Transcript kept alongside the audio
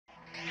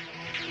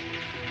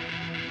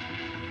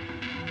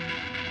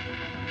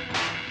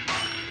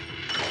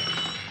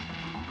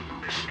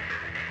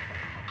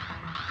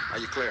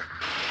you clear.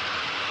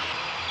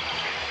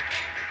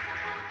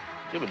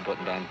 You've been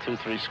putting down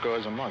 2-3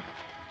 scores a month.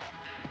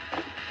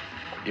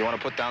 You want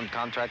to put down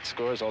contract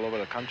scores all over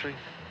the country,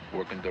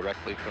 working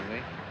directly for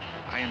me?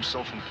 I am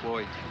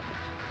self-employed.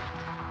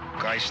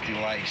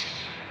 Geisty lice.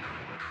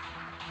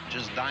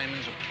 Just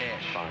diamonds or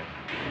cash. Fine.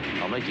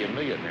 I'll make you a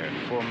millionaire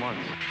in 4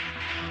 months.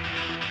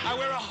 I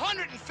wear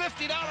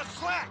 $150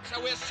 slacks. I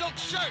wear silk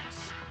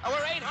shirts. I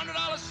wear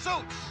 $800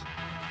 suits.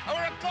 I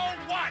wear a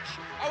gold watch.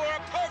 I wear a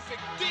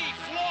perfect D,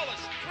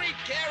 flawless,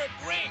 3-carat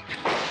ring.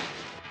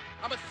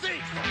 I'm a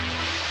thief.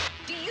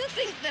 Do you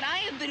think that I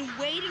have been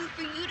waiting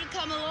for you to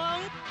come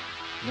along?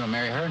 You're gonna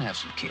marry her and have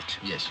some kids.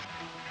 Yes.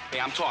 Hey,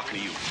 I'm talking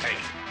to you. Hey.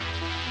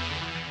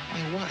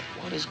 I mean,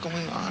 what is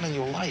going on in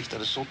your life that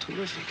is so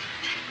terrific?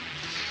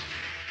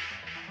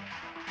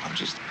 I'm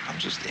just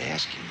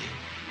asking you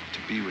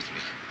to be with me.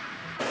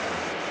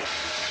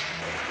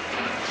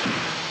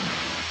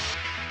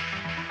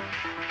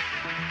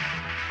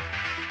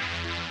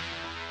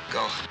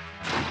 Go.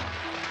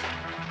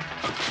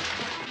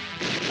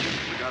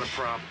 We got a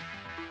problem.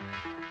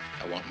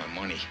 I want my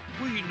money.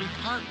 We're your new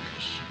partners.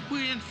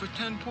 We're in for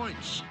 10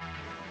 points.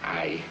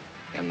 I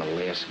am the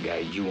last guy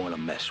you want to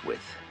mess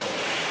with.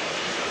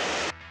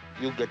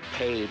 You get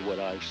paid what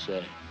I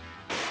say.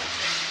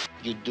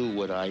 You do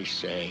what I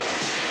say.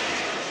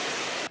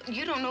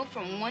 You don't know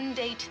from one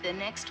day to the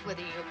next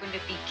whether you're going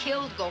to be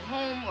killed, go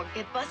home, or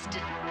get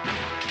busted.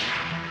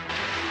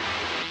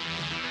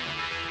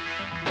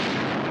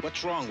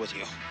 What's wrong with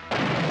you?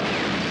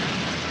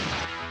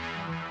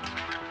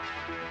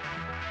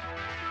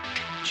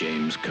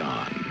 James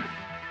Caan,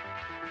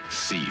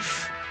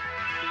 thief.